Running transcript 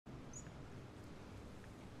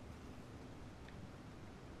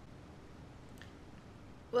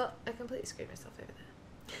Well, I completely screwed myself over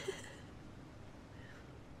there.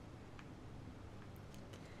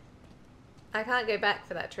 I can't go back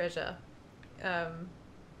for that treasure.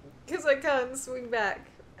 Because I can't swing back.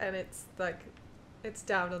 And it's like, it's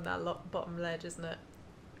down on that bottom ledge, isn't it?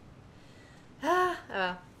 Ah,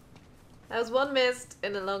 well. That was one missed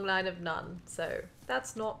in a long line of none, so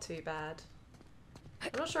that's not too bad.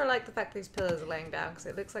 I'm not sure I like the fact these pillars are laying down, because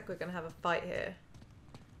it looks like we're going to have a fight here.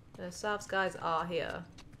 And Asav's guys are here.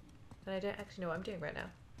 And I don't actually know what I'm doing right now.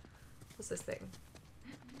 What's this thing?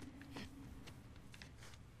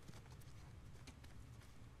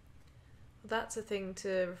 Well, that's a thing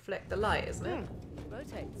to reflect the light, isn't it?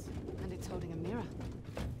 Rotates, and it's holding a mirror.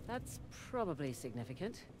 That's probably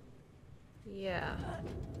significant. Yeah.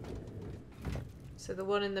 So the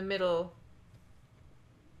one in the middle,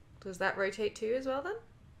 does that rotate too as well then?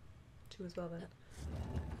 Two as well then.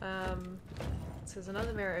 So there's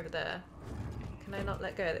another mirror over there. Can I not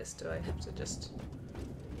let go of this? Do I have to just...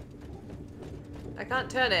 I can't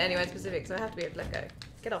turn it anywhere specific, so I have to be able to let go.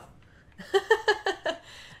 Get off.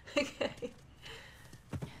 Okay.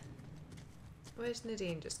 Where's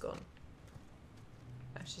Nadine just gone?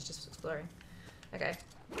 Oh, she's just exploring. Okay.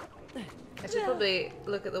 I should probably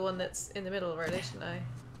look at the one that's in the middle, really, shouldn't I?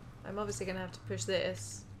 I'm obviously going to have to push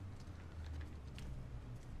this.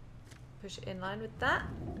 Push it in line with that.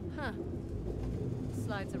 Huh.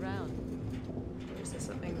 Slides around. Or is there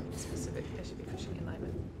something specific I should be pushing in line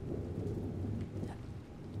with?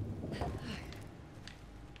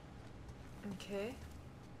 Okay.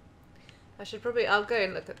 I should probably... I'll go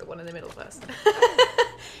and look at the one in the middle first.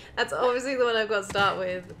 That's obviously the one I've got to start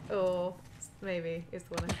with. Or maybe is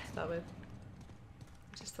the one I have to start with.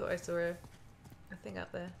 I just thought I saw a thing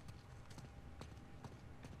up there.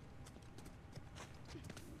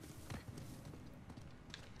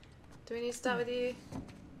 Do we need to start with you?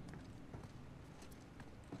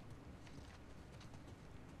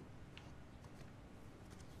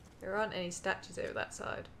 There aren't any statues over that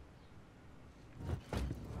side.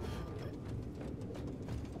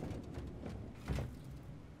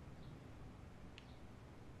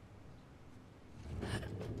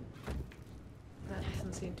 That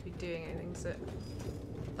doesn't seem to be doing anything, does it?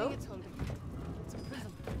 Oh. It's holding. It's a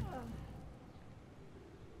prism.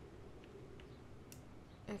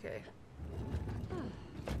 Okay.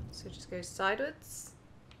 So it just goes sideways.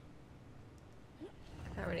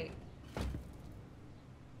 I can't really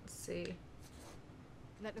see.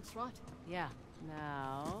 That looks right. Yeah.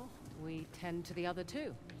 Now we tend to the other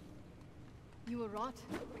two. You were right.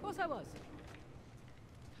 Of course I was.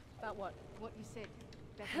 About what? What you said.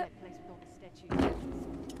 Back in that place with all the statues.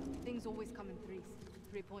 Things always come in threes.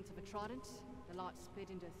 3 points of a trident. The light split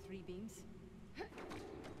into 3 beams.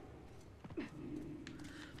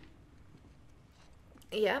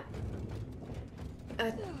 Yeah.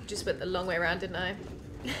 I just went the long way around, didn't I?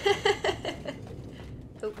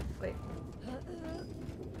 Oh, wait.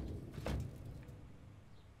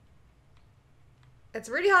 It's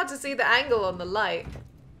really hard to see the angle on the light.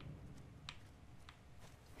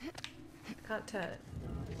 I can't turn it.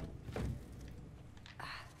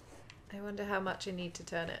 I wonder how much I need to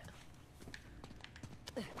turn it.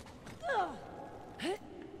 Look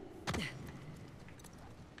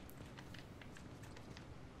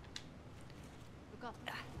up.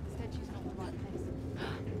 The statue's not in the right place.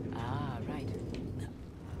 Ah, right.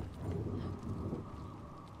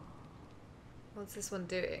 What's this one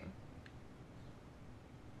doing?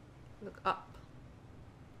 Look up.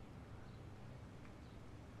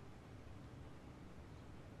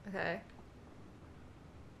 Okay.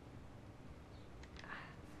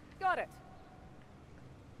 Got it.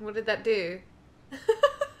 What did that do?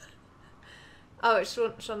 Oh, it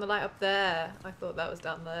shone the light up there. I thought that was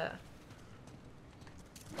down there.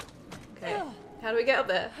 Okay. How do we get up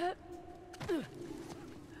there? Do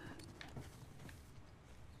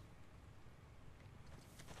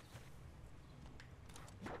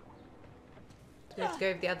we have to go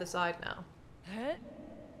over the other side now?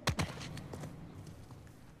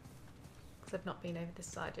 Because I've not been over this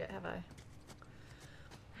side yet, have I?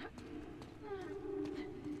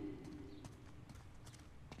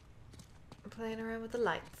 I'm playing around with the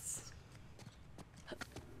lights.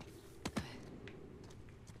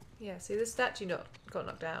 Yeah, see this statue got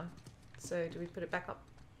knocked down. So do we put it back up?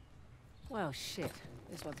 Well, shit.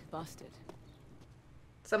 This one's busted.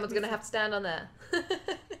 Someone's gonna have to stand on there.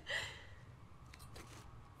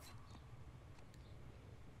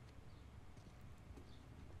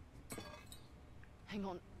 Hang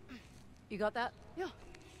on. You got that? Yeah.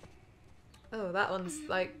 Oh, that one's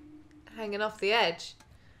like hanging off the edge.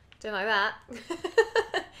 Don't like that.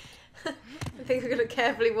 I think I'm gonna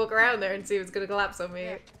carefully walk around there and see if it's gonna collapse on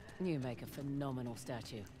me. You make a phenomenal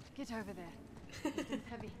statue. Get over there. It's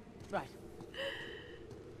heavy. Right.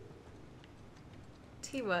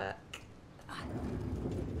 Teamwork.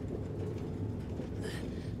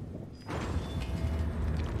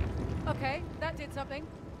 Okay, that did something.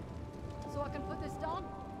 So I can put this down?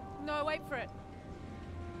 No, wait for it.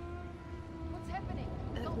 What's happening?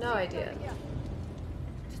 I have Don't no see it idea. over here.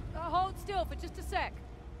 Just hold still for just a sec.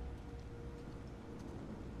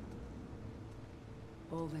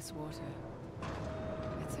 All this water.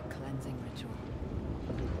 It's a cleansing ritual.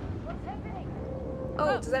 What's happening?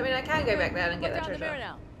 Oh, does that mean I can go back there and get that Look down the mirror treasure?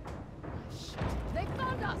 now. Shit. They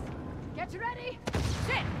found us. Get ready.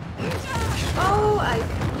 Shit! Oh, I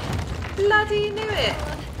bloody knew it!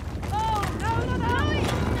 Oh, no, no, no!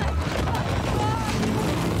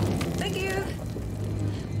 Thank you!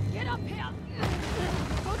 Get up here.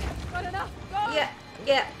 Okay, got enough. Go! Yeah,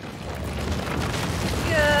 yeah.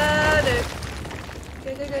 Yeah, no.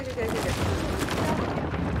 Go, go, go, go, go, go, go.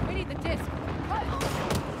 We need the disc.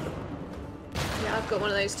 Yeah, I've got one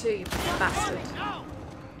of those too, you bastard.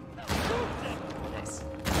 Nice.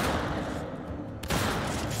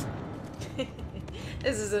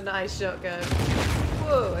 This is a nice shotgun.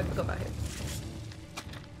 Whoa, I forgot about him.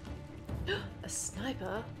 A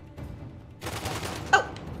sniper? Oh,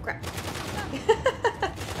 crap.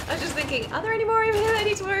 I was just thinking, are there any more over here that I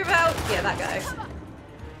need to worry about? Yeah, that guy.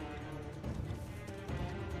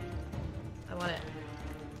 I want it.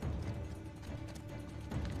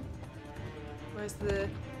 Where's the...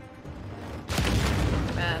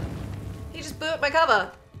 Man. He just blew up my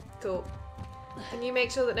cover! Cool. Can you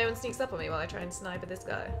make sure that no one sneaks up on me while I try and snipe at this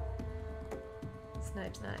guy?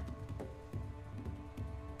 Snipe, snipe.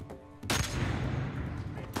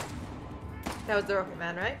 That was the Rocket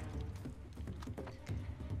Man, right?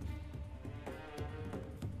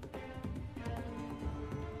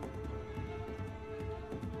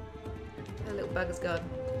 That little bugger's gone.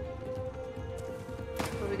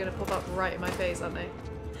 Probably gonna pop up right in my face, aren't they?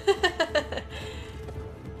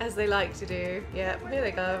 As they like to do. Yep, here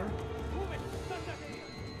they come.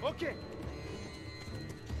 Okay.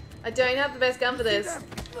 I don't have the best gun for this.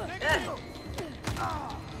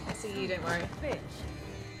 I see you, don't worry.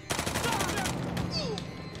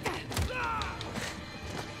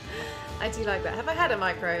 I do like that. Have I had a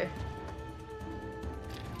micro?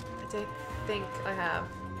 I don't think I have.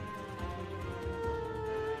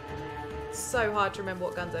 It's so hard to remember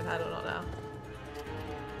what guns I've had or not now.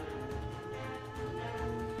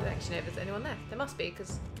 I don't actually know if there's anyone there. There must be,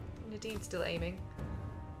 because Nadine's still aiming.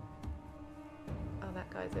 Oh, that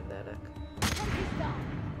guy's over there, look.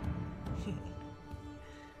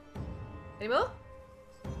 Any more?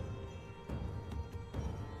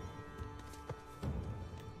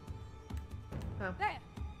 Oh. There!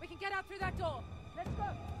 We can get out through that door. Let's go!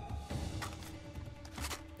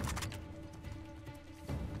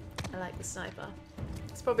 I like the sniper.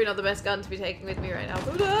 It's probably not the best gun to be taking with me right now.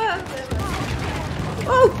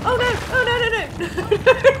 Oh! Oh no! Oh no no no!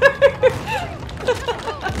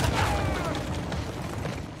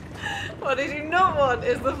 What I do not want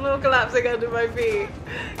is the floor collapsing under my feet.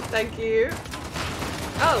 Thank you.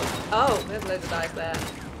 Oh! Oh! There's loads of guys there.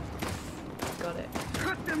 Got it.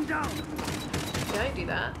 Cut them down. Don't do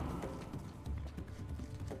that.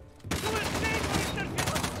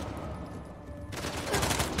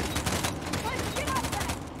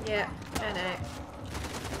 Yeah, I know.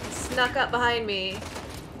 He snuck up behind me.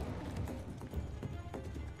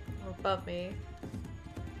 Or above me.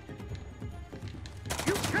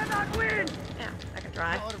 You cannot win. Yeah, I can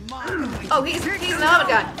try. Oh, he's an armored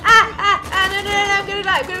guy. Ah, no, I'm gonna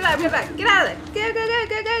die, I'm gonna die. Get out of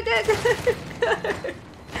there.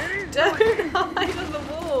 Go. Don't hide on the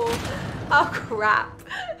wall. Oh, crap.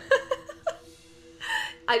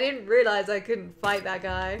 I didn't realize I couldn't fight that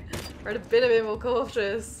guy. I'd have been a bit more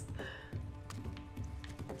cautious.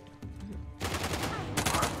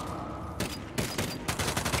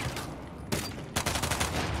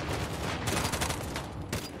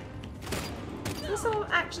 There's someone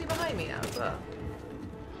actually behind me now as well.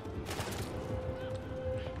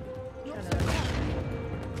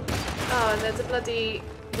 Oh, and there's a bloody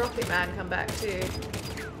Rocket Man come back too.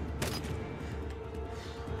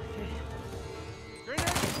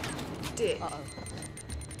 Okay. Dick. Uh-oh.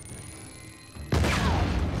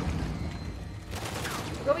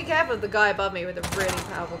 I've got to be careful of the guy above me with a really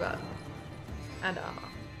powerful gun. And armor.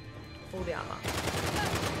 All the armor.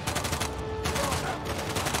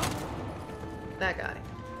 That guy.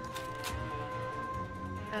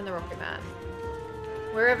 And the Rocket Man.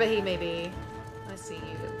 Wherever he may be. I see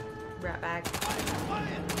you, rat bag.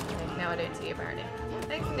 Okay, now I don't see you apparently.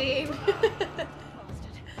 Thanks, Nadine.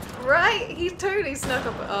 Right? He totally snuck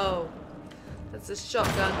up. Oh. That's a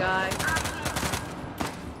shotgun guy.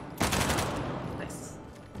 Nice.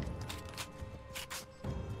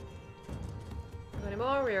 Got any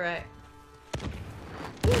more? We're right.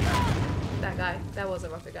 That guy. That was a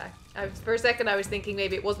rocket guy. For a second I was thinking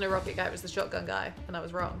maybe it wasn't a rocket guy, it was the shotgun guy. And I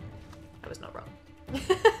was wrong. I was not wrong.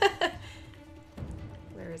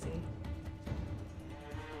 Where is he?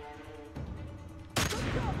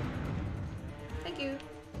 Thank you.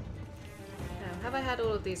 Now, have I had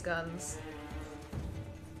all of these guns?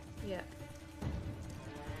 Yeah.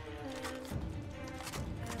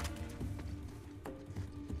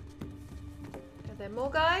 Are there more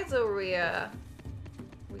guys, or are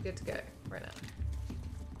we good to go right now?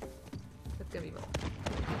 There's gonna be more.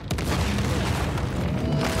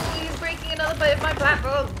 He's breaking another bit of my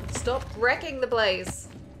platform! Stop wrecking the place!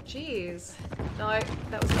 Jeez. No,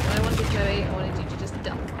 that was not what I wanted, Chloe. I wanted you to just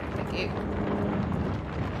duck. Thank you.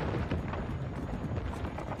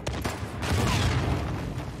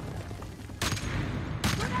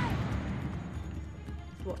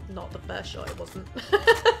 What? Not the first shot, it wasn't.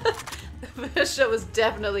 The first shot was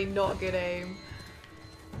definitely not good aim.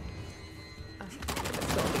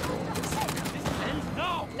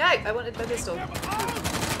 No, I wanted my pistol.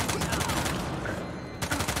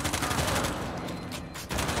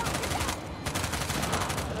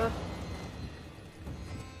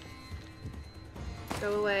 Go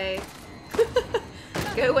away.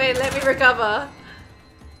 Go away and let me recover.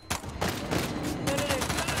 No, no,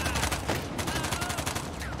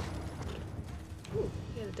 no. Ooh,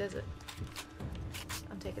 yeah, the desert.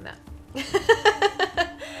 I'm taking that.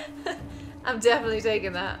 I'm definitely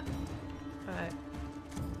taking that. Alright.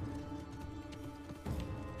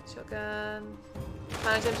 Shotgun. I'm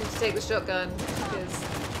kind of tempted to take the shotgun because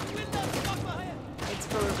it's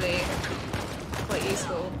probably quite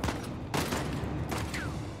useful.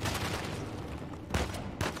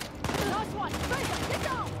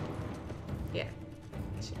 Yeah,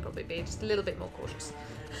 I should probably be just a little bit more cautious.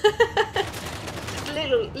 Just a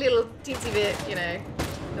little teensy bit, you know,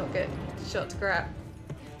 not get shot to crap.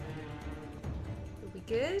 Are we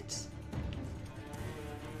good?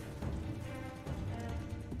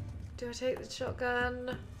 Do I take the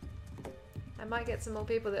shotgun? I might get some more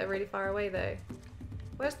people that are really far away though.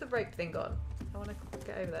 Where's the rope thing gone? I want to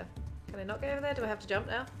get over there. Can I not get over there? Do I have to jump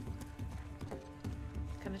now?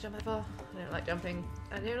 Can I jump that far? I don't like jumping.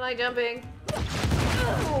 I don't like jumping.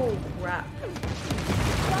 Oh, crap.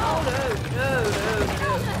 Oh, no, no, no,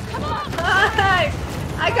 no. Come on! Hi!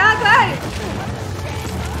 I can't climb!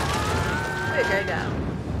 We're going down.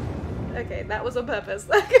 Okay, that was on purpose.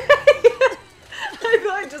 Okay. I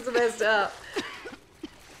thought I just messed up.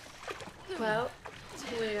 Well,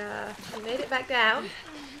 we made it back down.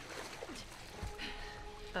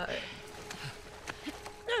 Uh-oh.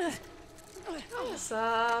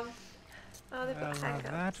 Asav. Oh, they've got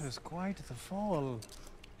handcuffs. That was quite the fall.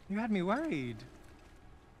 You had me worried.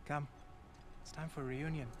 Come, it's time for a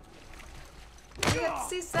reunion. We get to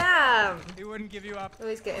see Sam. He wouldn't give you up. Oh,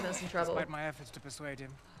 he's getting us in trouble. Despite my efforts to persuade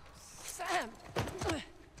him. Sam!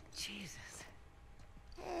 Jesus.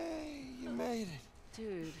 Hey, you made it.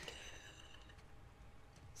 Dude.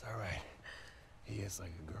 It's alright. He is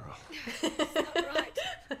like a girl. Alright.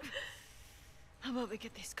 How about we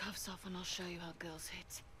get these cuffs off and I'll show you how girls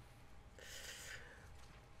hit.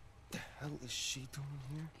 The hell is she doing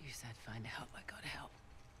here? You said find help, I gotta help.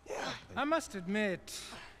 Yeah. I must admit,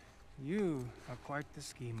 you are quite the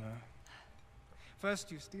schemer.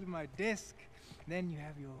 First you steal my disc, then you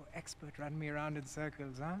have your expert run me around in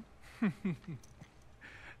circles, huh?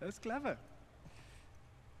 That's clever.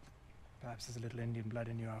 Perhaps there's a little Indian blood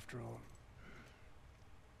in you after all.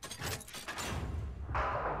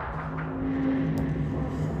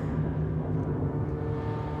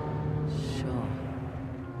 Sure.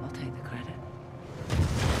 I'll take the credit.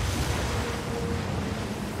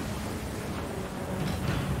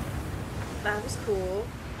 That was cool.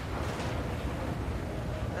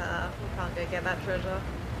 We can't go get that treasure.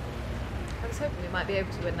 I was hoping we might be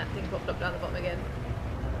able to when that thing popped up down the bottom again.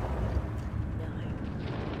 Denied.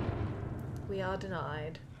 We are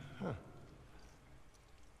denied. Huh.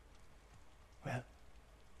 Well,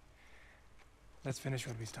 let's finish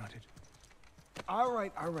what we started.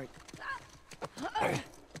 Alright, alright.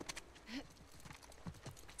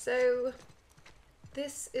 So,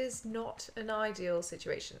 this is not an ideal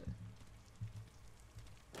situation.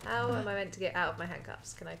 How am I meant to get out of my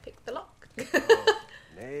handcuffs? Can I pick the lock?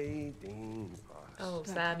 Nadine. Oh,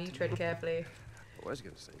 Sam, you tread carefully. I was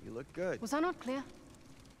gonna say, you look good. Was I not clear?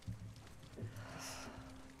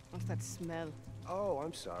 What's that smell? Oh,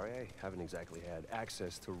 I'm sorry. I haven't exactly had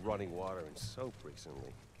access to running water and soap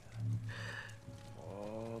recently.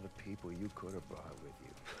 All the people you could have brought with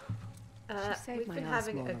you. saved We've my been ass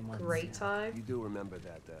having more a than once, great yeah. time. You do remember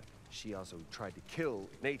that she also tried to kill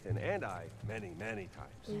Nathan and I many, many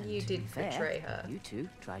times. And You to did be fair, betray her. You two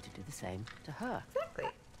tried to do the same to her. Exactly.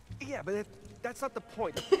 Yeah, but that's not the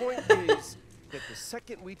point. The point is that the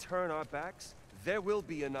second we turn our backs, there will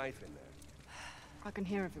be a knife in there. I can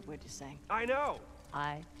hear every word you're saying. I know!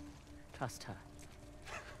 I trust her.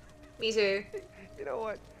 Me too. You know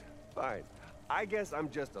what? Fine. I guess I'm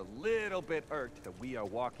just a little bit irked that we are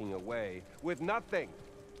walking away with nothing.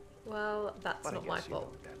 Well, that's But not I my guess you know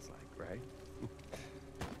fault. what that's like, right?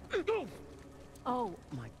 Oh,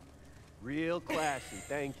 my... Real classy,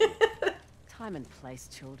 thank you. Time and place,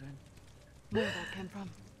 children. Where that came from.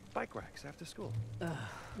 Bike racks after school.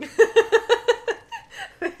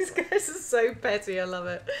 These guys are so petty, I love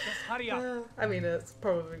it. Just hurry up. I mean, it's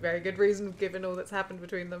probably a very good reason given all that's happened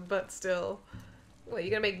between them, but still. What,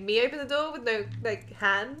 you gonna make me open the door with no, like,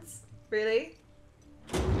 hands? Really?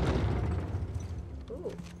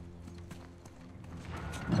 Ooh.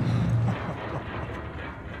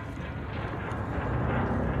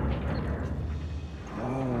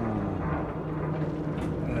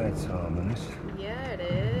 That's ominous. Yeah, it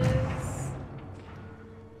is.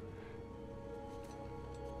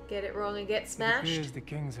 Get it wrong and get It smashed. appears the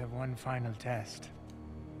kings have one final test.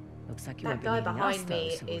 Looks like you That won't be guy needing behind us, though,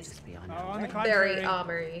 me so we'll is just be on Oh, our on the way. contrary. Very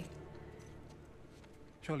armory.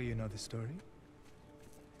 Surely you know the story.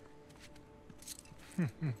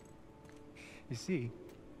 You see,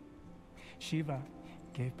 Shiva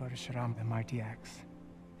gave Parashuram the mighty axe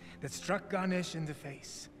that struck Ganesh in the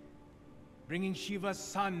face, bringing Shiva's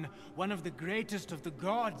son, one of the greatest of the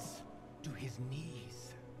gods, to his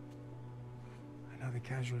knees. Another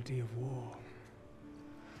casualty of war.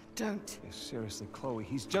 Don't. Yeah, seriously, Chloe,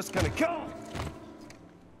 he's just gonna kill him!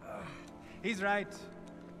 He's right.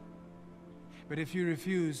 But if you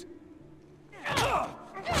refuse,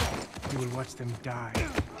 you will watch them die,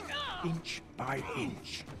 inch by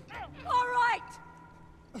inch. All right!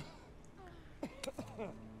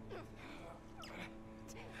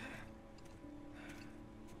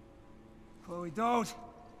 Chloe, don't!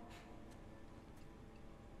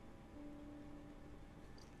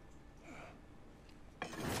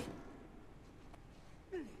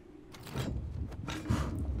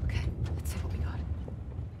 Okay, let's see what we got.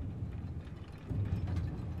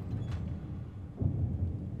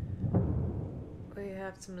 We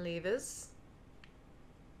have some levers.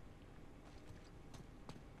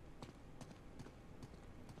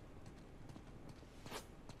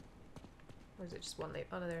 Or is it just one lever?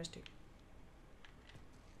 Oh no, there's two.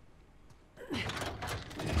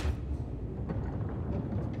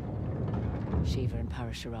 Shiva and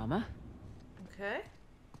Parashurama. Okay.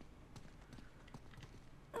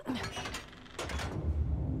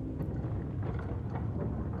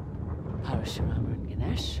 Parashurama and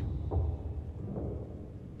Ganesh.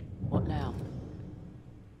 What now?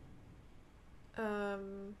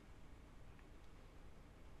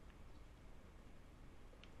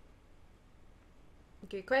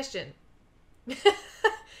 Good question.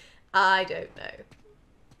 I don't know.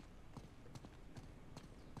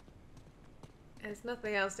 There's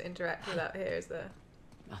nothing else to interact with out here, is there?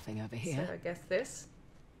 Nothing over So here. I guess this.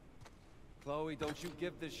 Chloe, don't you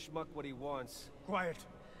give this schmuck what he wants. Quiet.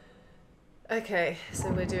 Okay, so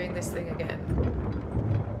we're doing this thing again.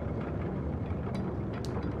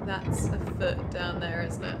 That's a foot down there,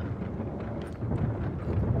 isn't it?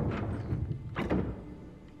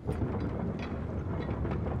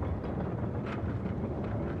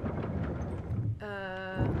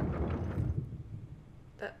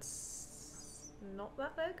 That's not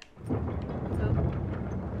that leg? Oh.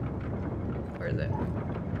 Where is it?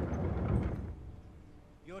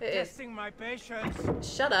 You're It is. testing my patience.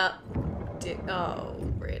 Shut up. Oh,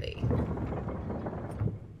 really?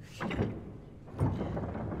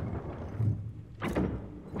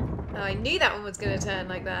 Oh, I knew that one was going to turn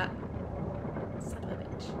like that. Son of a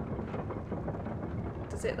bitch.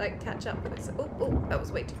 Does it, like, catch up with it? Oh, that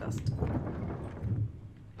was way too fast.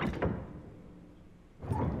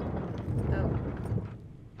 Oh.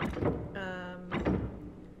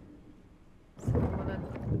 So I want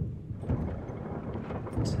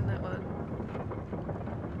to turn that one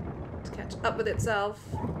to catch up with itself.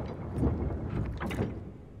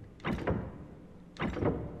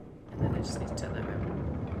 And then I just need to turn that around.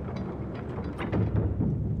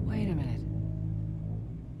 Wait a minute.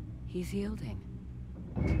 He's yielding.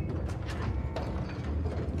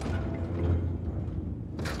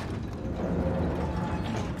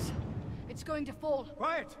 It's going to fall.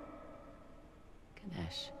 Quiet.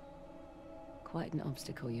 Ganesh, quite an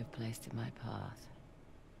obstacle you've placed in my path.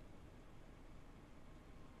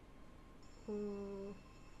 Ooh.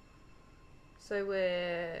 So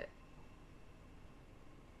we're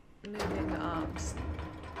moving the arms.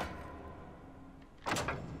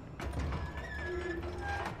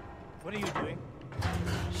 What are you doing?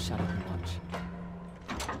 Shut up and watch.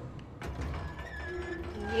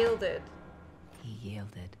 He yielded. He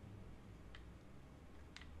yielded.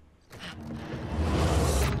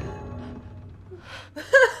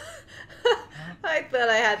 I thought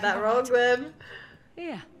I had that wrong then.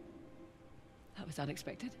 Yeah. That was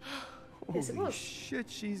unexpected. Yes, it Holy was. shit,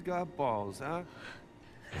 she's got balls, huh?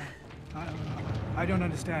 I don't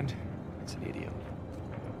understand. It's an idiom.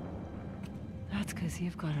 That's because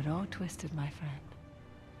you've got it all twisted, my friend.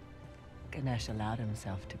 Ganesh allowed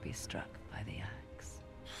himself to be struck by the axe.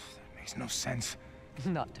 That makes no sense.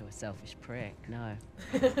 Not to a selfish prick, no.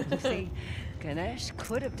 You see, Ganesh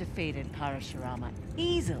could have defeated Parashurama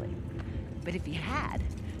easily. But if he had,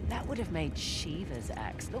 that would have made Shiva's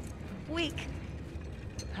axe look weak,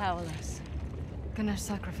 powerless. Ganesh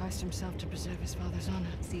sacrificed himself to preserve his father's honor.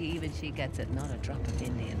 See, even she gets it, not a drop of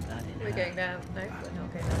Indian blood in We're her. going down. No, we're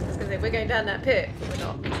not going down. I was gonna say we're going down that pit, but we're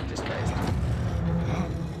not. We're just close.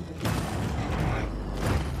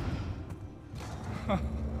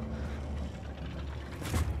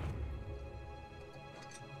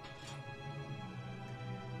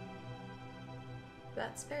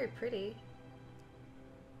 That's very pretty.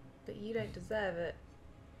 But you don't deserve it.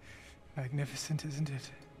 Magnificent, isn't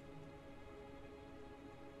it?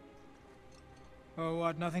 Oh,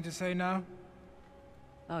 what? Nothing to say now?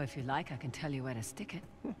 Oh, if you like, I can tell you where to stick it.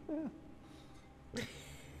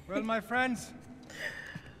 Well, my friends,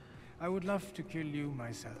 I would love to kill you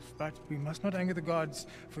myself, but we must not anger the gods,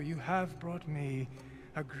 for you have brought me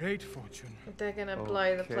a great fortune. They're gonna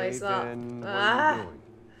blow the Okay, place up. then what Ah! are you doing?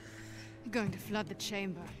 You're going to flood the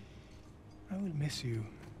chamber. I will miss you.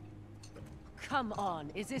 Come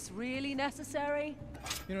on, is this really necessary?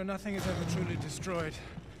 You know, nothing is ever truly destroyed,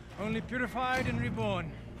 only purified and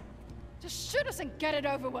reborn. Just shoot us and get it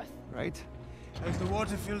over with. Right? As the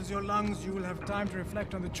water fills your lungs, you will have time to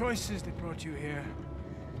reflect on the choices that brought you here.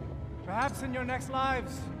 Perhaps in your next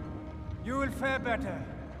lives, you will fare better.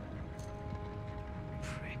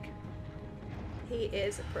 Prick. He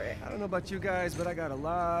is a prick. I don't know about you guys, but I got a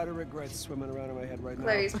lot of regrets swimming around in my head right now.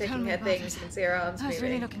 Chloe's Tell picking me her about things. it. You can see her arms I was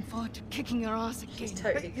really moving. looking forward to kicking your ass again. She's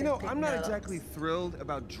totally Hey, you know, picking I'm not her exactly locks. thrilled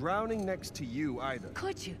about drowning next to you either.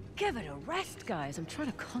 Could you give it a rest, guys? I'm trying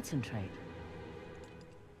to concentrate.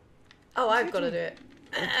 Oh, I've got to do it.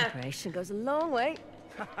 Good preparation goes a long way.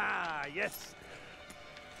 Haha, yes.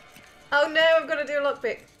 Oh no, I've got to do a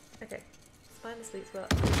lockpick. Okay, let's find the sweet spot.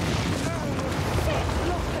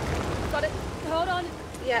 Got it. Hold on.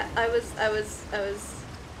 Yeah, I was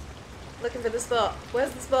looking for the spot.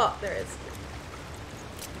 Where's the spot? There it is.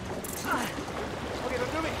 Okay,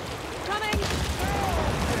 don't do me. Coming.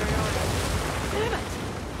 Damn it.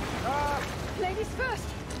 Ladies first.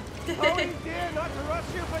 Oh, dear, not to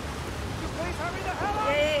rush you, but you please hurry the hell up.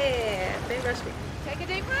 Yeah, don't rush me. Take a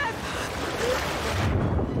deep breath.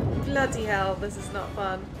 Bloody hell, this is not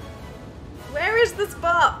fun. Where is the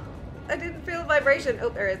spot? I didn't feel vibration. Oh,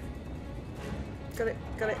 there it is. Got it,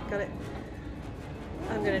 got it, got it.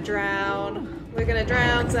 I'm gonna drown. We're gonna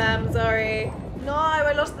drown, Sam. Sorry. No,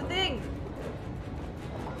 I lost the thing.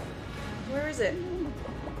 Where is it?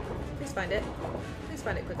 Please find it. Please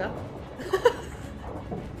find it quicker.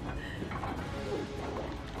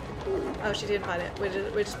 Oh, she didn't find it.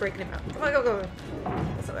 We're just breaking him out. Come on, go, go, go.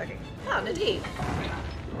 That's not working. Oh, Nadine.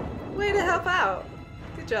 Way to help out.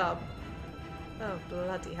 Good job. Oh,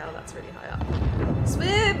 bloody hell, that's really high up.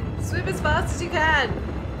 Swim! Swim as fast as you can!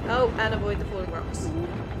 Oh, and avoid the falling rocks.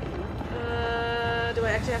 Do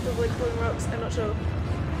I actually have to avoid the falling rocks? I'm not sure.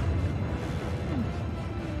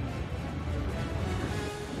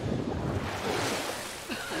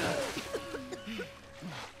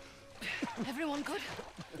 Everyone good?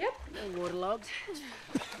 Yep. Waterlogged.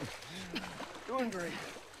 Doing great.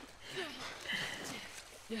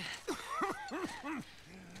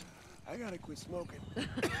 I gotta quit smoking.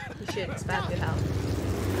 You should expand it out.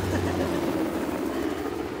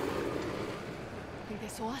 Think they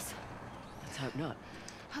saw us? Let's hope not.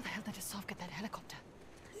 How the hell did Asav get that helicopter?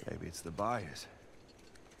 Maybe it's the buyers.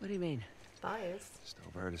 What do you mean? Bias.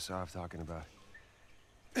 Still heard Asav talking about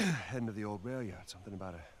heading to the old rail yard, something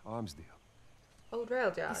about an arms deal. Old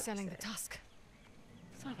rail yard. He's selling the tusk.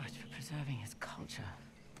 So much for preserving his culture.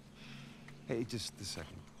 Hey, just a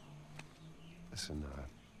second. Listen,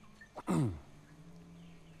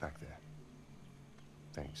 back there.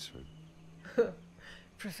 Thanks for...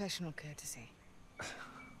 Professional courtesy.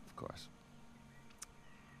 Of course.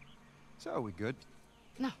 So, are we good?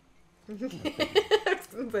 No.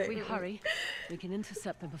 If we hurry, we can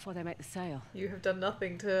intercept them before they make the sail. You have done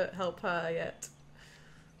nothing to help her yet.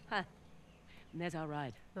 Huh. And there's our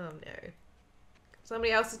ride. Oh no.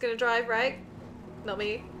 Somebody else is going to drive, right? Not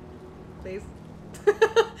me. Please.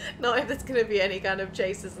 Not if there's going to be any kind of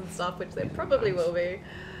chases and stuff, which there probably will be.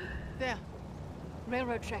 There.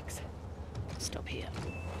 Railroad tracks. Stop here.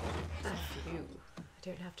 Phew. I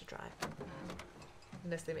don't have to drive.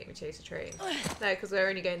 Unless they make me chase a train. No, because we're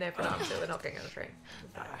only going there for now, so we're not going on a train.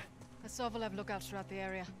 Asav will have lookouts throughout the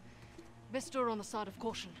area. Best store on the side of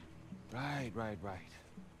caution. Right.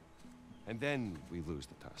 And then we lose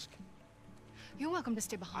the tusk. You're welcome to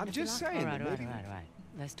stay behind. I'm if you just like. saying. All right. maybe...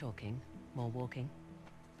 Less talking, more walking.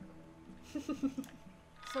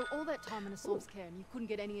 So all that time in Asav's care, and you couldn't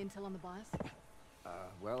get any intel on the buyers?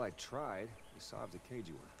 Well, I tried. Asav's a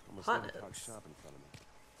cagey one. Almost let him talk shop in front of me.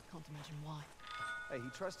 Can't imagine why. Hey, he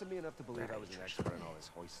trusted me enough to believe I was an expert in all this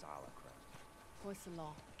Hoysala crap. Voice the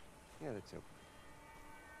law. Yeah, that too.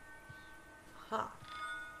 Huh.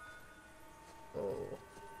 Oh.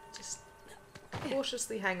 Just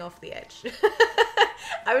cautiously hang off the edge.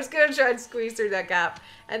 I was going to try and squeeze through that gap,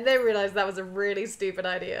 and then realised that was a really stupid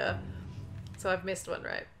idea. So I've missed one,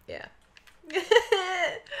 right? Yeah.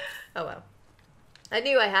 Oh well. I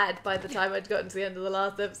knew I had by the time I'd gotten to the end of the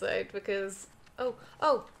last episode, because... Oh,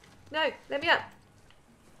 no, let me up.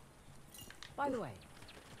 By the way,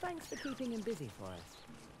 thanks for keeping him busy for us.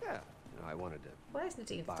 Yeah, I wanted to Why is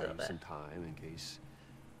Nadine buy still you there? some time in case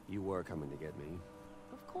you were coming to get me.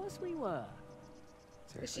 Of course we were.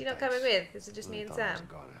 Is she not coming with? Is it just me and Sam?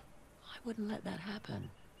 I wouldn't let that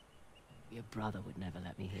happen. Your brother would never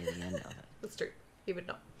let me hear the end of it. That's true. He would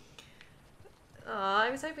not. Oh,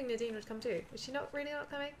 I was hoping Nadine would come too. Is she not really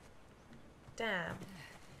not coming? Damn.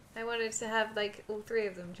 I wanted to have like all three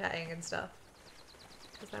of them chatting and stuff.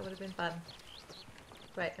 Because that would have been fun.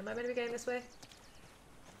 Wait, am I meant to be going this way?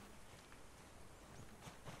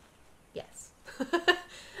 Yes.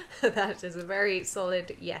 That is a very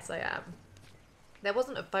solid yes I am. There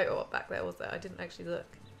wasn't a photo op back there, was there? I didn't actually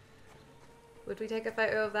look. Would we take a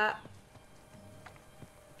photo of that?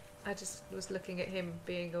 I just was looking at him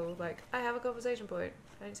being all like, I have a conversation point.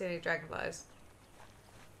 I don't see any dragonflies.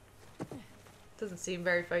 Doesn't seem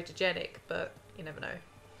very photogenic, but you never know.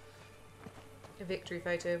 A victory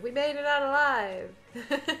photo. We made it out alive!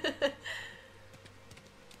 Okay.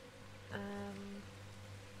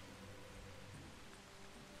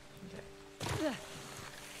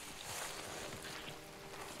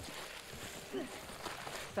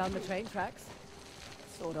 Found the train tracks?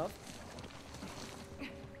 Sort of.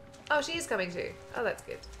 Oh, she is coming too. Oh, that's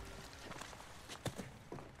good.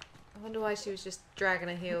 I wonder why she was just dragging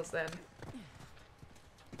her heels then.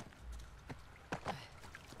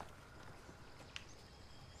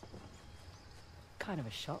 Kind of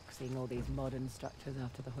a shock seeing all these modern structures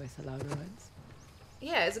after the Hoysala ruins.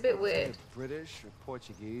 Yeah, it's a bit weird. British or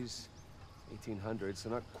Portuguese, 1800s, so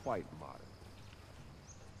not quite modern.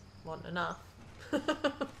 Wasn't enough. I'm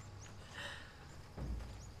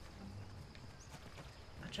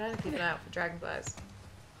trying to keep an eye out for dragonflies.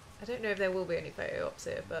 I don't know if there will be any photo ops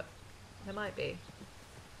here, but there might be.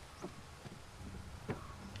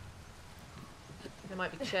 There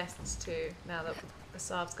might be chests too, now that the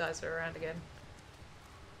Asav's guys are around again.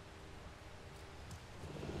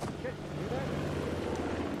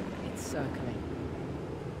 It's circling.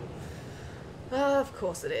 Of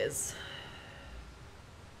course it is.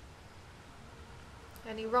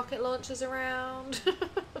 Any rocket launchers around?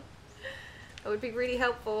 That would be really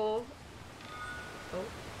helpful. Oh.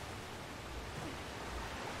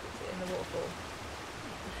 Is it in the waterfall?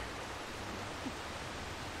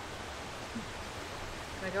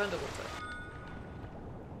 Can I go underwater?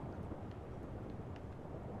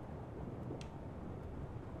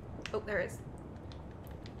 Oh, there it is.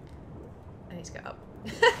 I need to go up.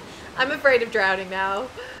 I'm afraid of drowning now.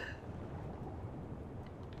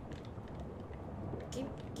 Give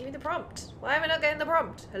me the prompt. Why am I not getting the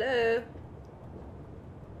prompt? Hello?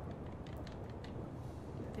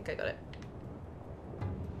 I think I got it.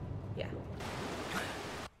 Yeah.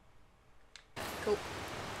 Cool.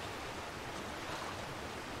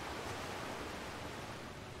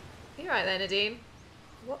 You right there, Nadine?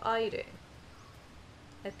 What are you doing?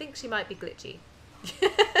 I think she might be glitchy.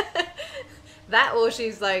 That or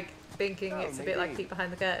she's like thinking it's a bit like Peek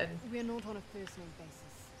Behind the Curtain. We're not on a first name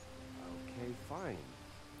basis. Okay, fine.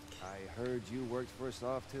 I heard you worked for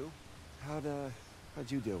Asav too. How'd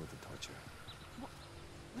you deal with the torture? What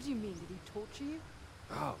do you mean? Did he torture you?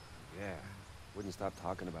 Oh, yeah. wouldn't stop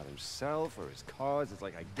talking about himself or his cause. It's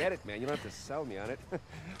like, I get it, man. You don't have to sell me on it.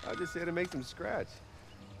 I'm just here to make some scratch.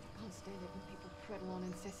 Can't stand it when people prattle on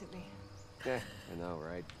incessantly. Yeah, I know,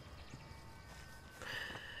 right?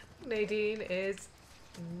 Nadine is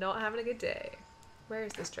not having a good day. Where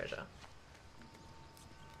is this treasure?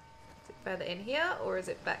 Is it further in here, or is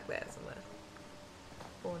it back there somewhere?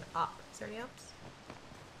 Or an up? Is there any ups?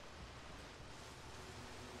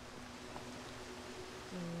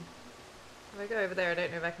 If I go over there, I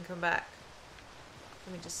don't know if I can come back.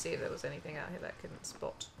 Let me just see if there was anything out here that I couldn't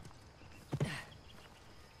spot.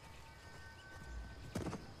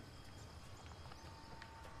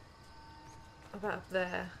 What about up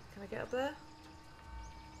there? Can I get up there?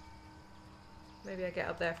 Maybe I get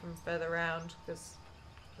up there from further around, because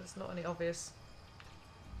there's not any obvious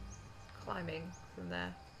climbing from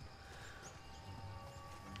there.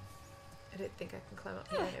 I don't think I can climb up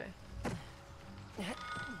here anyway.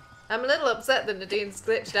 I'm a little upset that Nadine's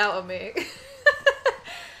glitched out on me.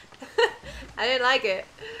 I didn't like it.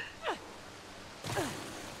 Here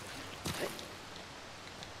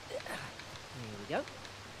we go.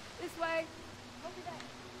 This way. Copy that.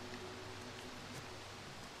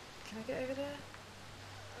 Can I get over there?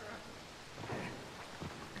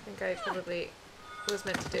 I think I probably was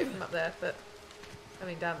meant to do it from up there, but I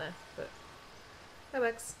mean down there, but that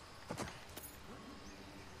works.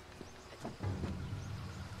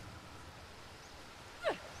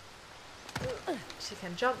 She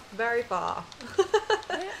can jump very far.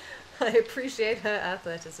 I appreciate her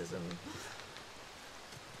athleticism.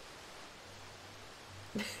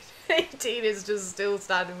 Nadine is just still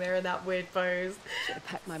standing there in that weird pose. Should have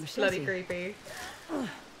packed my machete. Bloody creepy.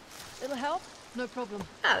 It'll help. No problem.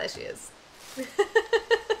 Ah, there she is.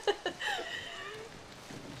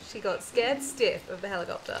 She got scared stiff of the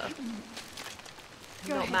helicopter.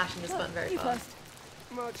 Go Not ahead. mashing this button very You fast. first.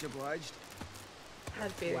 Much obliged. I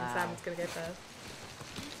had a feeling Wow. Sam was going to go first.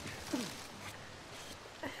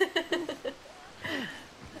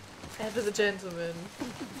 Ever the gentleman.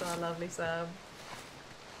 It's our lovely Sam.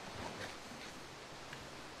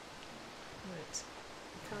 Right.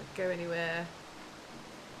 Can't go anywhere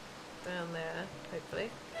down there, hopefully.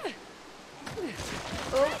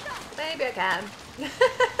 Oh, maybe I can.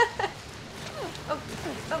 Oh,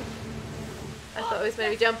 oh. I thought it was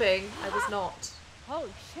maybe jumping. I was not.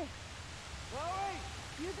 Holy shit. Chloe!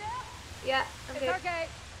 You there? Yeah, I'm It's good. okay.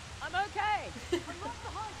 I'm okay. I'm right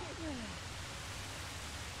behind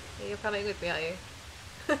you. You're coming with me, are you?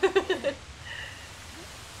 Because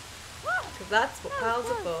that's what pals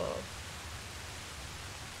are for.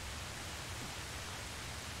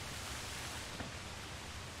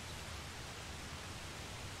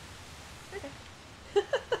 Okay.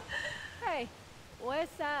 Hey, where's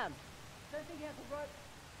Sam? Don't think he has a rope.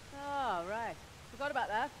 Oh, right. Forgot about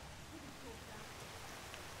that.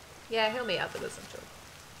 Yeah, he'll meet up with us, I'm sure.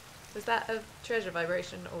 Was that a treasure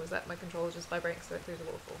vibration, or was that my controller just vibrating so it through the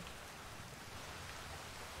waterfall?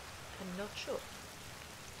 I'm not sure.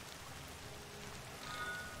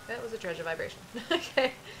 That was a treasure vibration.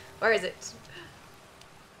 Okay, where is it?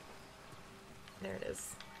 There it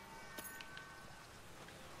is.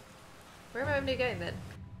 Where am I meant to be going then?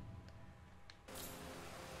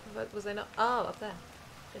 What was I not? Oh, up there.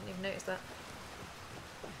 Didn't even notice that.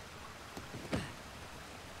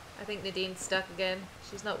 I think Nadine's stuck again.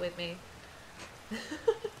 She's not with me.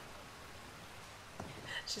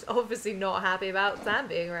 She's obviously not happy about Sam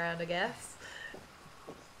being around, I guess.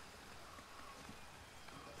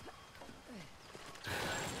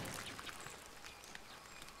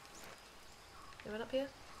 Anyone up here?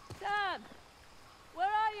 Sam! Where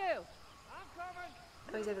are you? I'm coming!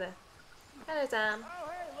 Oh, he's over there. Hello, Sam. Oh,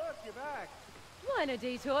 hey, look, you're back. Minor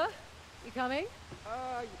detour. You coming?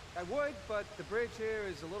 I would, but the bridge here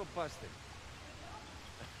is a little busted.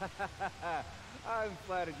 I'm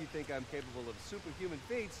flattered you think I'm capable of superhuman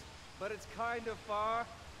feats, but it's kind of far.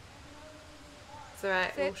 It's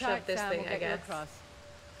alright, we'll Sit shove tight, this Sam. thing, We'll I get you guess. across.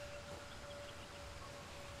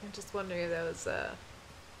 I'm just wondering if there was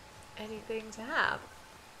anything to have.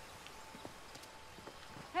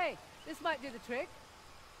 Hey, this might do the trick.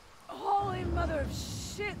 Holy mother of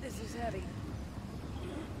shit, this is heavy.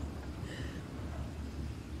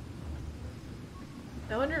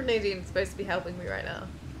 I wonder if Nadine's supposed to be helping me right now.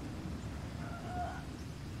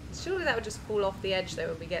 Surely that would just fall off the edge though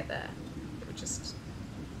when we get there. It would just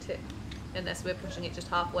tip. Unless we're pushing it just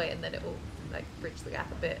halfway and then it will like bridge the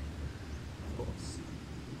gap a bit. Of course.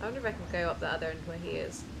 I wonder if I can go up the other end where he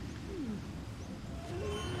is.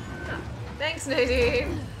 Ah, thanks,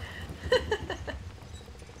 Nadine!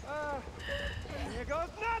 Here goes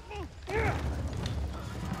nothing! No,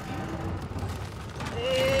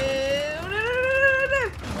 no, no, no,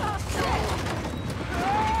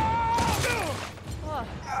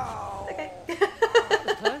 Okay.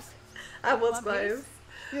 Close? I was One close. piece?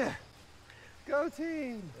 Yeah. Go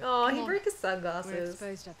team. Oh, Come he on. broke his We're sunglasses.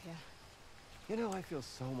 exposed up here. You know, I feel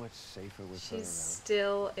so much safer with her She's around.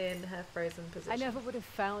 still in her frozen position. I never would have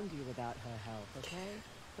found you without her help, okay?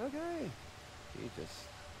 Okay. She just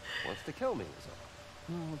wants to kill me, is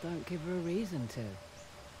all. Well, don't give her a reason to.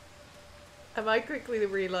 I might quickly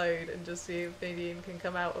reload and just see if Nadine can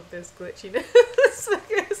come out of this glitchiness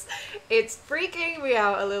because it's freaking me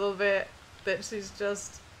out a little bit that she's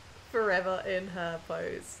just forever in her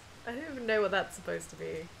pose. I don't even know what that's supposed to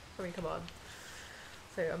be. I mean, come on.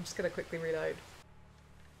 So I'm just gonna quickly reload.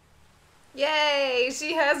 Yay!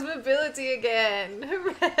 She has mobility again!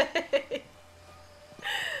 Hooray!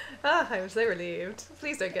 Ah, I'm so relieved.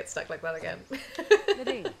 Please don't get stuck like that again.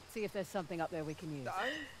 Nadine, see if there's something up there we can use. I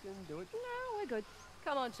can do it. No, we're good.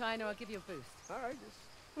 Come on, China, I'll give you a boost. All right,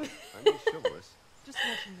 just... I'm being chivalrous. Just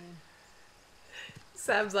watching them.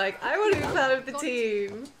 Sam's like, I want to be part of the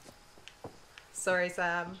team. Sorry,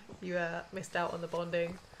 Sam. You missed out on the bonding.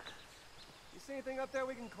 You see anything up there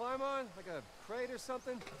we can climb on? Like a crate or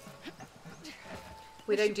something?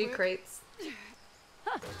 We don't do crates.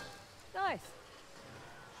 Nice.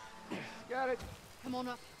 Got it. Come on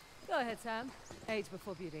up. Go ahead, Sam. Age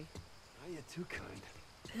before beauty. Oh, you're too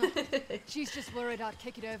kind. She's just worried I'd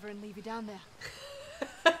kick it over and leave you down there.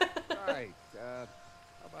 All right, how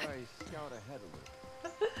about I scout ahead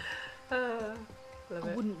a little? Love I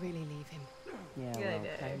it. wouldn't really leave him. Yeah, Yeah, I well, know.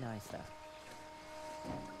 play nicer.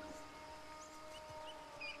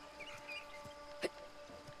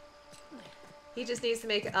 He just needs to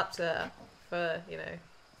make it up to her for, you know,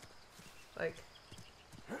 like,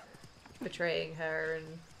 betraying her and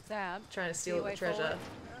Sam, trying to see steal your the way treasure.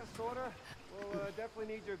 forward? Yeah, sorta. We'll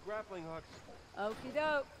definitely need your grappling hooks. Okie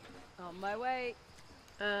doke. On my way.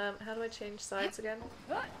 How do I change sides again?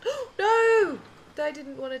 Ah, No! I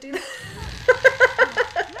didn't want to do that.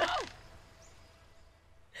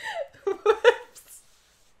 Whoops.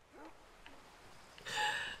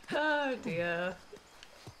 Oh dear.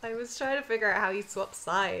 I was trying to figure out how you swap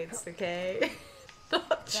sides, okay?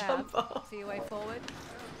 Not Sam, jump off. see your way forward.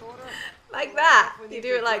 Sorta. Like that! definitely You need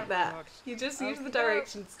do it your like grappling that. hooks. You just use the Okey-doke.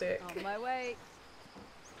 direction stick. On my way.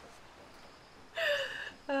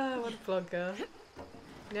 Oh, what a plonker.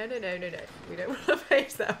 No. We don't want to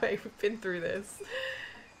face that way. We've been through this.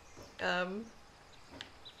 There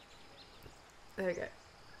we go.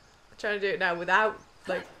 I'm trying to do it now without,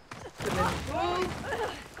 like,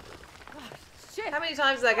 Shit. how many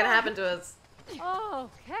times is that going to happen to us?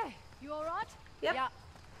 Okay. You all right? Yep. Yeah.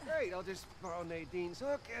 Great, I'll just borrow Nadine's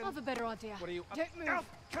hook I and... have a better idea. What are you... Don't move. Oh,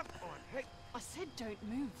 come on, hey. I said don't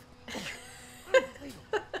move.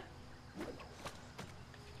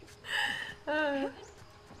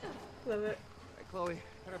 Love it. Hey, Chloe,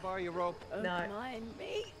 can I borrow your rope? No. Mind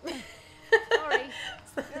me. Sorry.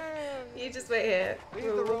 You just wait here. Leave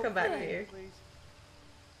We'll the rope come back for for me, you.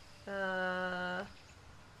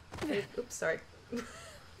 please. Oops, sorry. We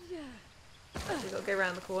gotta go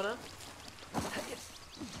around the corner.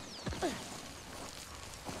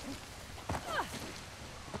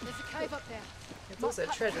 There's a cave up there. There's also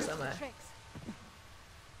Cut treasure through to the somewhere. tracks.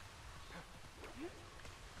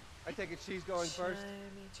 I take it she's going first?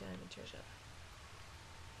 Shiny treasure.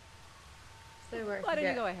 So where I Why can don't you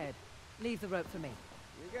get. go ahead? Leave the rope for me.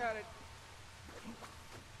 You got it.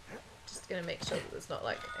 Just gonna make sure that there's not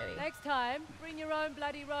like any Next time, bring your own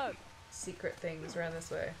bloody rope. secret things around this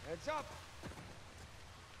way. Heads up.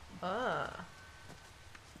 Ah.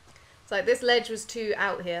 It's like this ledge was too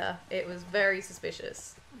out here. It was very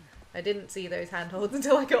suspicious. I didn't see those handholds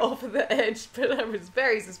until I got off of the edge, but I was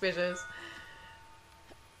very suspicious.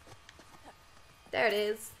 There it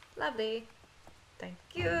is. Lovely. Thank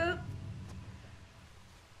you.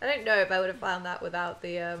 I don't know if I would have found that without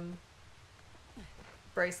the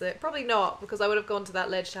bracelet. Probably not, because I would have gone to that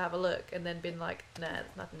ledge to have a look and then been like, nah,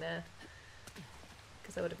 there's nothing there.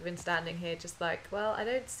 Because I would have been standing here just like, well, I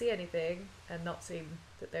don't see anything, and not seen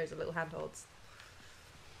that those are little handholds.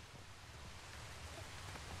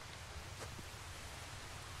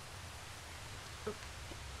 Oh.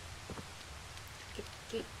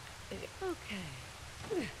 There you go.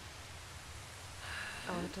 Okay.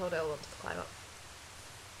 Oh, I told Elle wanted to climb up.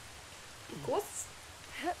 Of course.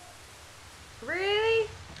 Really?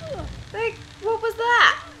 Like, what was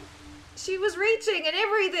that? She was reaching and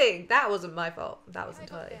everything. That wasn't my fault. That was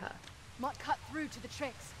entirely her. Might cut through to the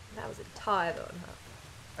tracks. That was entirely on her.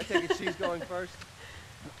 I take it she's going first?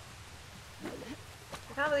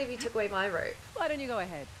 I can't believe you took away my rope. Why don't you go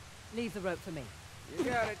ahead? Leave the rope for me. You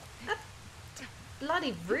got it.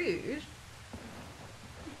 Bloody rude.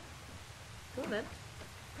 Go on then.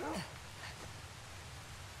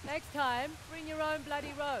 Next time, bring your own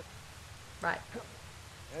bloody rope. Right.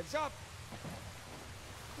 Heads up.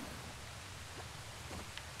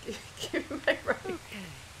 Give me my rope.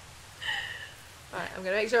 Alright, I'm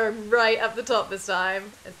gonna make sure I'm right up the top this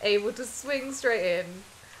time and able to swing straight in.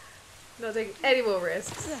 Not taking any more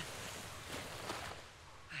risks.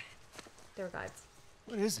 There are guides.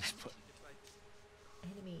 What is this place?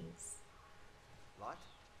 Enemies. Lot?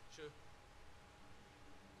 Sure.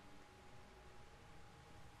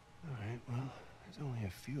 All right, well, there's only a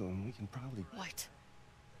few, and we can probably... Wait.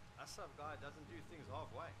 Asav guy doesn't do things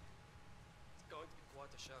halfway. It's going to be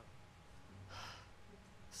quite a show.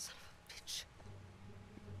 Son of a bitch.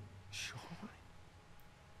 Sure. What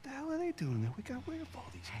the hell are they doing there? We got rid of all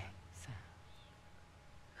these... Hey, Sam.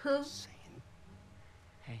 Huh? Saying...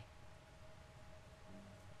 Hey.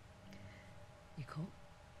 You cool?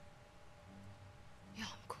 Yeah,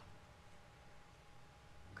 I'm cool.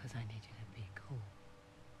 Because I need you to be cool.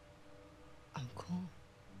 I'm cool. All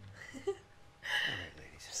right,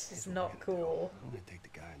 ladies. This here's is what not we're gonna do. cool. I'm gonna take the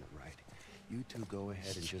guy on the right. You two go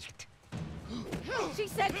ahead and just... She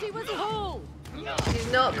said she was cool!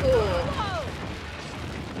 She's not cool. Whoa!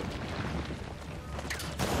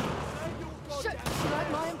 Shit! Like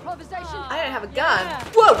my improvisation? I don't have a gun. Yeah.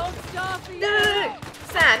 Whoa! Gold star for No, you. no, no.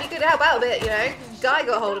 Sam, you could help out a bit, you know. Guy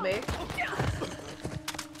got hold of me.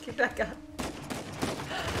 Keep that gun.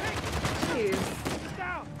 Jeez.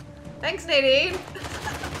 Thanks, Nadine.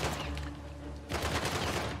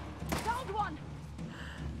 Found one.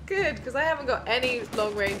 Good, because I haven't got any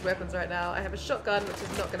long-range weapons right now. I have a shotgun, which is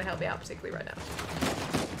not going to help me out particularly right now.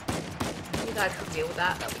 You guys can deal with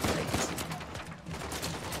that. That'd be great.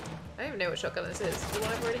 I don't even know what shotgun this is. The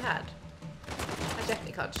one I've already had. I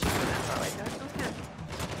definitely can't shoot from that far away, can I? Oh, I can.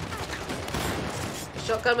 A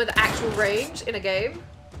shotgun with actual range in a game?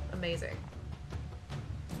 Amazing.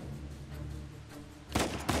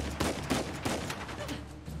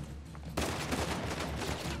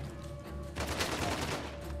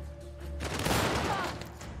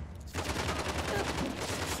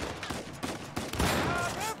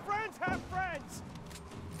 Have friends!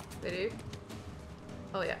 They do?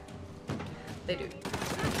 Oh yeah. They do.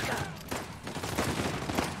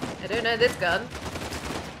 I don't know this gun.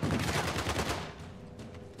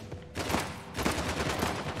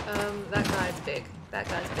 That guy's big. That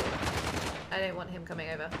guy's big. I don't want him coming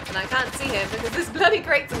over. And I can't see him because this bloody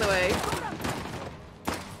crate's in the way.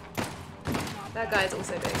 That guy's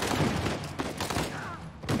also big.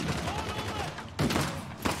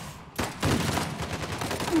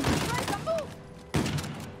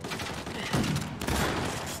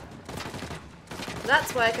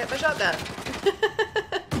 That's why I kept my shotgun.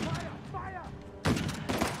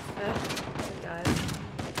 Guys.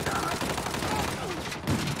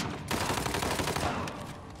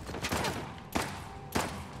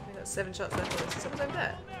 We got 7 shots left. Oh, someone's over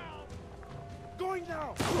there. Going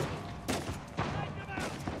now!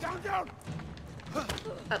 Down, down!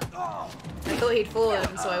 I thought he'd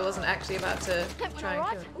fallen, so I wasn't actually about to try and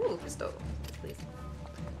kill him. Ooh, pistol. Please.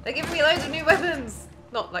 They're giving me loads of new weapons!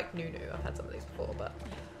 Not like new. I've had some of these before, but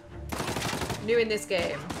new in this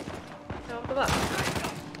game. Oh, come on.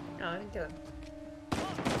 Oh, I didn't kill him.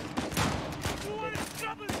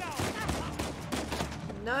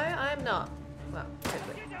 No, I'm not. Well,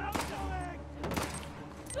 hopefully.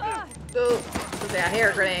 Oh, I hear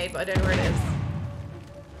a grenade, but I don't know where it is.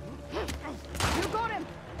 You got him.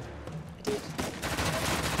 I did.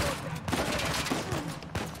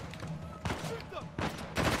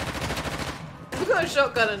 I've got a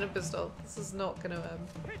shotgun and a pistol. This is not gonna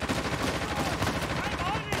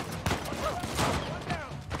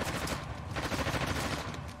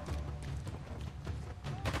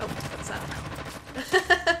Oh, that's that.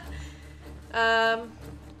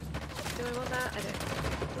 Do I want that? I don't.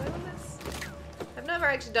 Do I want this? I've never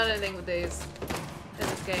actually done anything with these in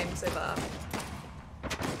this game so far.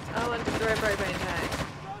 Oh, and to throw a propane tank.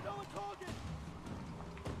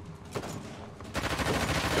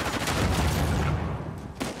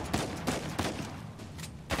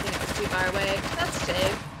 Too far away. That's a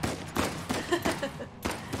shame.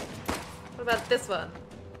 What about this one?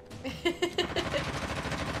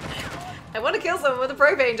 I want to kill someone with a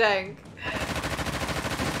propane tank.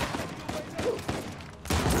 Ooh.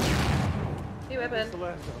 New weapon.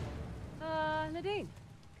 Nadine,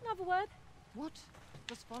 can I have a word? What?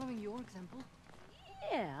 Just following your example?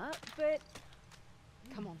 Yeah, but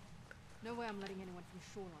Come on. No way I'm letting anyone from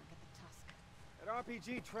Shoreline get the tusk. That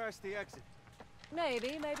RPG trashed the exit.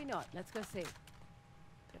 maybe, maybe not. Let's go see.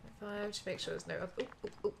 5 to make sure there's no.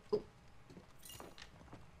 Ooh.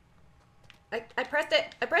 I pressed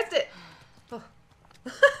it. I pressed it. Oh.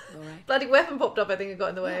 all right. Bloody weapon popped up, I think it got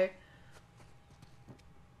in the way.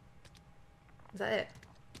 Is that it?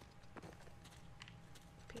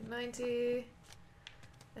 P90.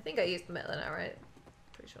 I think I used the metal now, right?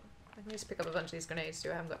 Pretty sure. I can just pick up a bunch of these grenades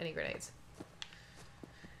too. I haven't got any grenades.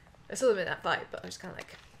 I saw them in that fight, but I was kind of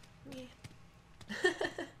like, meh.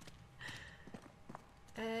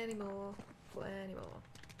 Any more? For any more?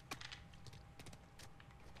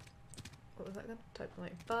 What was that then? Type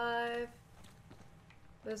 95.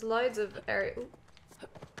 There's loads of area. Ooh.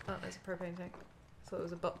 Oh, there's a propane tank. I thought it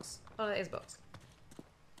was a box. Oh, that is a box.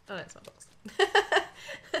 Oh, no, it's not a box.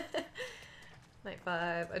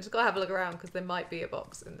 95. I just gotta have a look around because there might be a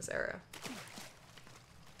box in this area.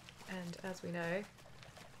 And as we know,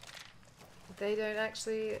 they don't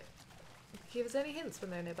actually give us any hints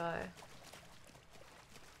when they're nearby.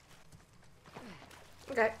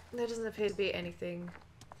 Okay, there doesn't appear to be anything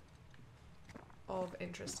of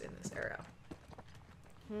interest in this area.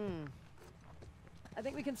 I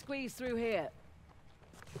think we can squeeze through here.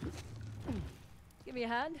 Give me a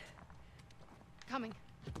hand. Coming.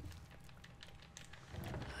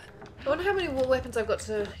 I wonder how many war weapons I've got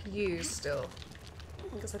to use still.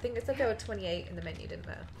 Because I think it said there were 28 in the menu, didn't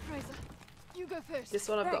there? Fraser, you go first. This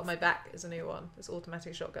one I've got on my back is a new one. This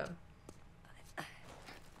automatic shotgun. How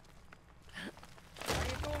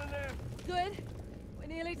you doing in there? Good. We're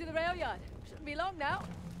nearly to the rail yard. Shouldn't be long now.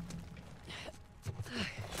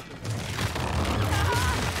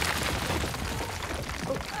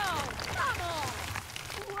 Oh, come on!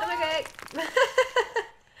 I'm okay.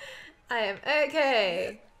 I am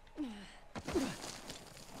okay.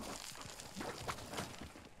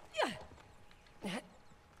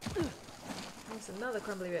 There's another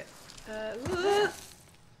crumbly bit. Oh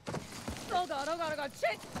god, oh god, oh god,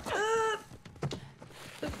 shit!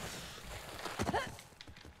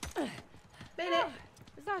 Made it.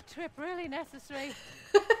 Is that trip really necessary?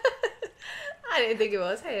 I didn't think it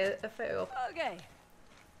was. Hey, a photo. Okay.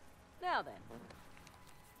 Now then.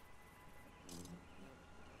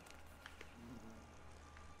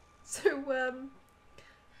 So,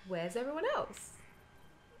 where's everyone else?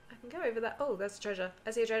 I can go over that. Oh, there's a treasure.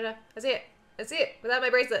 I see a treasure. I see it. I see it without my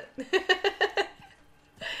bracelet.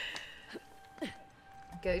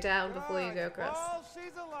 Go down before you go across. Oh,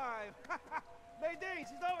 she's alive. Nadine,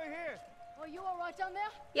 she's over here. Are you alright down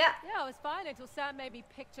there? Yeah. Yeah, I was fine until Sam made me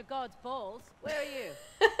picture God's balls. Where are you?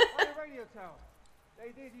 On the radio tower.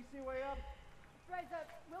 Nadine, do you see a way up? Fraser,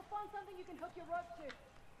 we'll find something you can hook your rope to.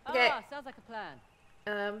 Okay. Ah, sounds like a plan.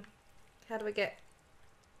 How do I get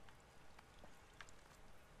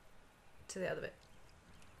to the other bit?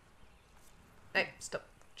 Hey, stop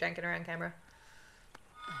janking around, camera.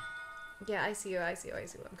 Yeah, I see you, I see you, I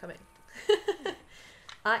see you. I'm coming.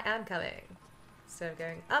 I am coming. So I'm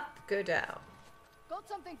going up, go down. Got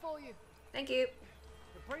something for you. Thank you.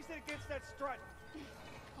 The bracelet against that strut.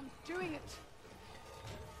 I'm doing it.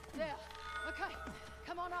 There. Okay.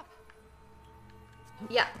 Come on up.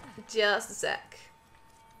 Yeah, just a sec.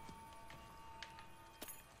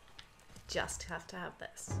 Just have to have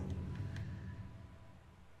this.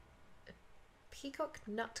 A peacock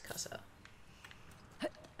nut cutter.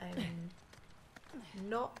 I'm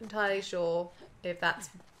not entirely sure if that's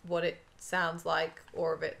what it sounds like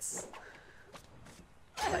or if it's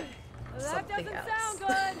like That something doesn't else. sound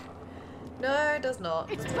good. No, it does not.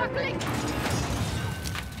 It's buckling.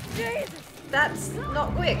 Jesus. That's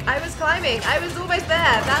not quick. I was climbing. I was almost there.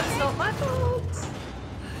 That's not my fault.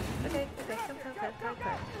 Okay, come.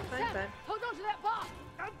 Fine. Hold on to that bar.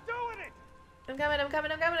 I'm doing it. I'm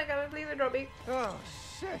coming. Please don't drop me. Oh,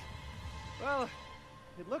 shit. Well,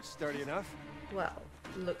 it looks sturdy enough. Well,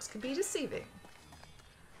 looks can be deceiving.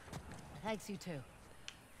 Thanks, you two.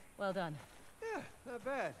 Well done. Yeah, not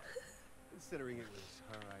bad. Considering it was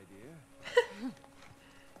her idea.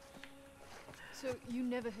 So you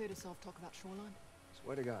never heard Asav talk about shoreline?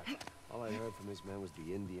 Swear to God, all I heard from this man was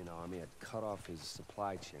the Indian army had cut off his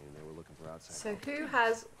supply chain and they were looking for outside. So who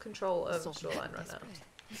has control of Asav Shoreline right now?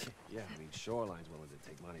 desperate. Yeah, I mean, Shoreline's willing to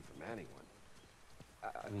take money from anyone.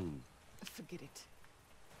 I mean... Forget it.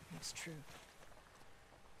 It's true.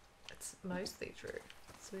 It's mostly true.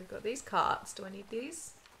 So we've got these carts. Do I need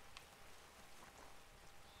these?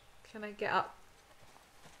 Can I get up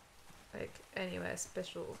like anywhere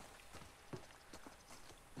special?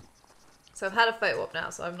 So I've had a photo op now,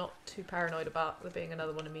 so I'm not too paranoid about there being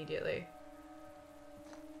another one immediately.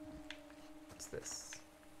 What's this?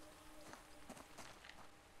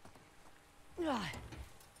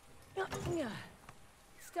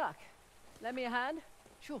 Stuck. Lend me a hand?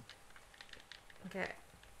 Sure. Okay.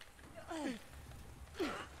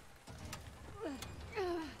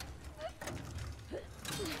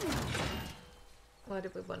 Why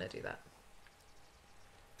did we want to do that?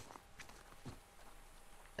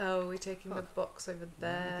 Oh, we're taking the box over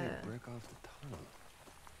there. Why did they break off the tunnel?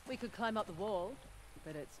 We could climb up the wall,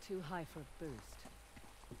 but it's too high for a boost.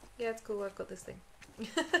 Yeah, it's cool. I've got this thing.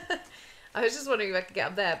 I was just wondering if I could get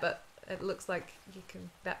up there, but it looks like you can.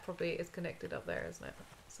 That probably is connected up there, isn't it?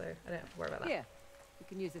 So I don't have to worry about that. Here, we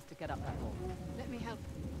can use this to get up that wall. Let me help.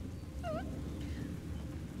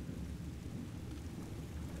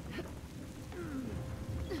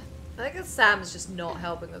 I think that Sam's just not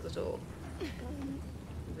helping us at all.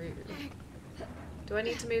 Rude. Do I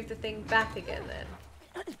need to move the thing back again then?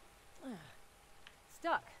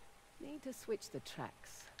 Stuck. Need to switch the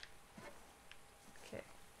tracks. Okay.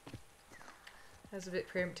 I was a bit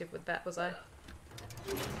preemptive with that, was I?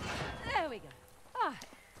 There we go. Ah,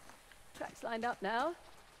 tracks lined up now.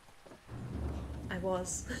 I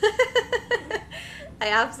was. I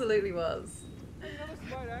absolutely was. Hey, you know, this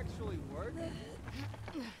might actually work.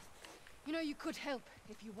 You know, you could help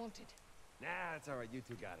if you wanted. Nah, it's alright, you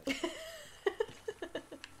two got it.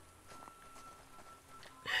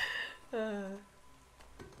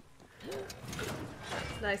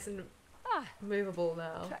 It's nice and movable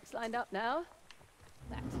now. Tracks lined up now.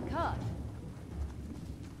 Back to cart.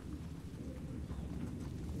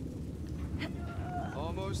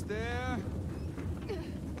 Almost there.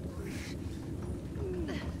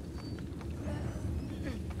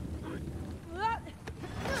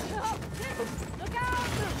 Look out!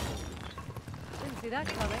 Didn't see that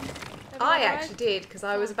coming. I actually did, because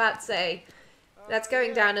I was about to say, that's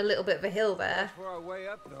going down a little bit of a hill there. That's for our way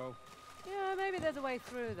up, though. Yeah, maybe there's a way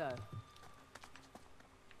through though.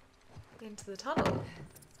 Into the tunnel.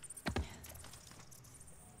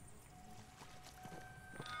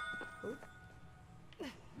 Ooh.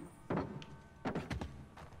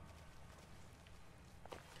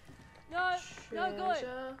 No, no good.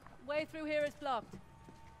 Treasure. Way through here is blocked.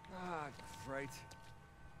 Ah, great.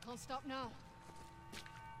 Can't stop now.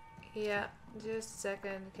 Yeah, just a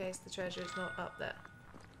second in case the treasure is not up there.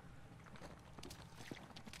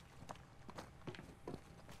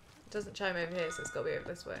 It doesn't chime over here, so it's got to be over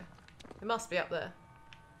this way. It must be up there.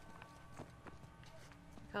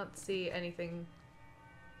 Can't see anything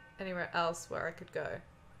anywhere else where I could go.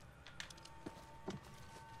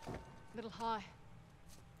 A little high.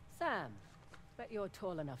 Sam, bet you're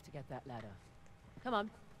tall enough to get that ladder. Come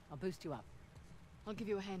on, I'll boost you up. I'll give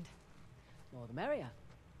you a hand. More the merrier.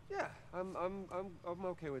 Yeah, I'm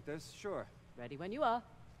okay with this. Sure. Ready when you are.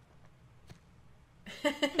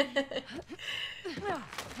 Have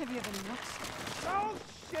you ever knocks? Oh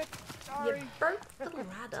shit! Sorry. You broke the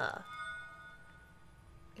ladder.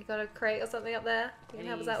 You got a crate or something up there you can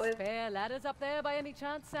help us out with? Spare ladders up there by any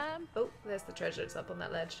chance, Sam? Oh, there's the treasure. It's up on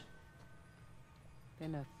that ledge.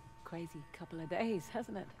 Been a crazy couple of days,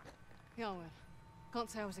 hasn't it? Yeah, well. Can't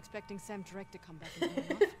say I was expecting Sam Direct to come back in my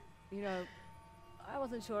life. You know, I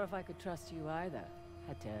wasn't sure if I could trust you either.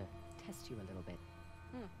 Had to test you a little bit.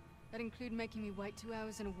 That include making me wait 2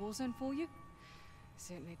 hours in a war zone for you?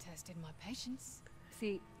 Certainly tested my patience.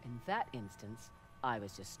 See, in that instance, I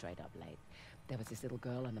was just straight up late. There was this little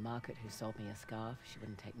girl on the market who sold me a scarf. She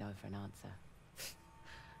wouldn't take no for an answer.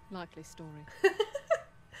 Likely story. It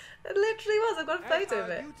literally was. I've got a Hey, photo of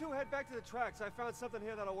it. you two head back to the tracks. I found something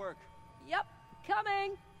here that'll work. Yep,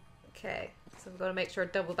 coming! Okay, so we've got to make sure I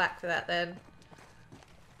double back for that then.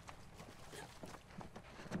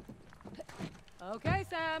 Okay,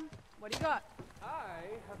 Sam, what do you got?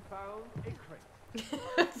 I have found a crate.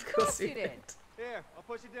 Of course you you did. did. Here, I'll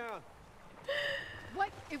push it down.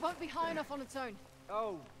 Wait, it won't be high enough on its own.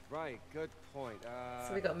 Oh, right. Good point.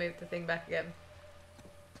 So we got to move the thing back again.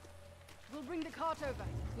 We'll bring the cart over.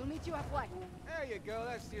 We'll meet you halfway. There you go.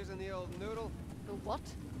 That's using the old noodle. The what?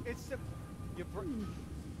 It's the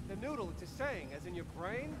noodle. It's a saying, as in your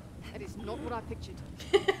brain. That is not what I pictured.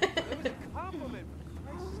 It was a compliment. For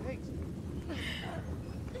Christ's sakes.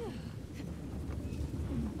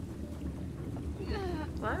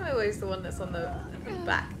 Why am I always the one that's on the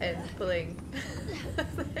back end pulling?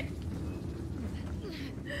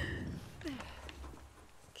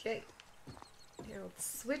 Okay. Here, old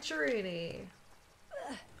switcheroony.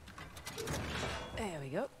 There we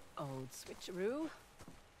go. Old switcheroo.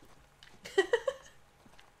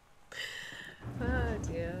 Oh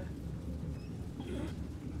dear.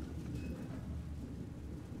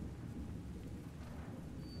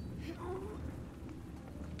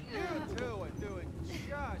 You two are doing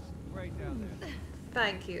just great down there.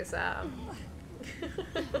 Thank you, Sam.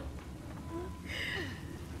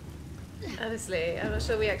 Honestly, I'm not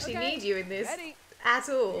sure we actually Okay, need you in this ready. at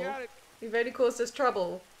all. You got it. You've only caused us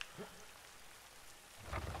trouble.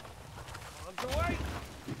 On the way.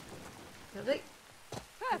 Lovely.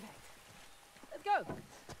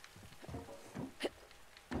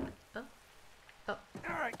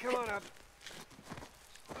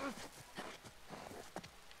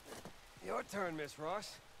 turn, Miss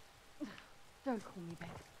Ross. Don't call me that.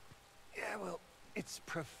 Yeah, well, it's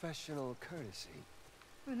professional courtesy.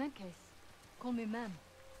 In that case, call me ma'am.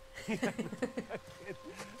 I can't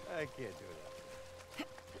do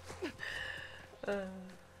that.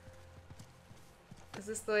 Is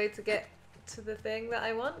this the way to get to the thing that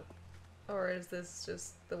I want? Or is this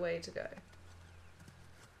just the way to go?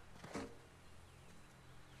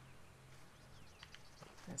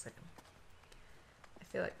 Wait a second. I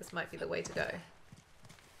feel like this might be the way to go.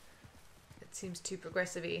 It seems too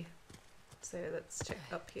progressive-y. So let's check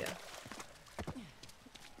up here.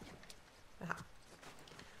 Aha.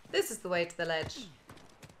 This is the way to the ledge.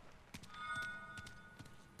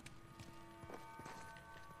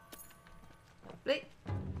 Lovely.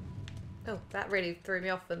 Oh, that really threw me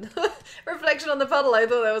off. And reflection on the puddle, I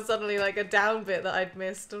thought there was suddenly like a down bit that I'd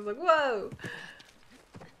missed. I was like, whoa!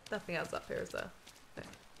 Nothing else up here, is there? No.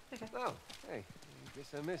 Okay. Oh, hey, I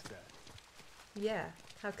guess I missed that. Yeah,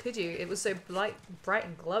 how could you? It was so bright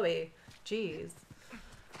and glowy. Jeez.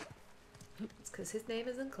 It's because his name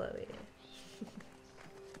isn't Chloe.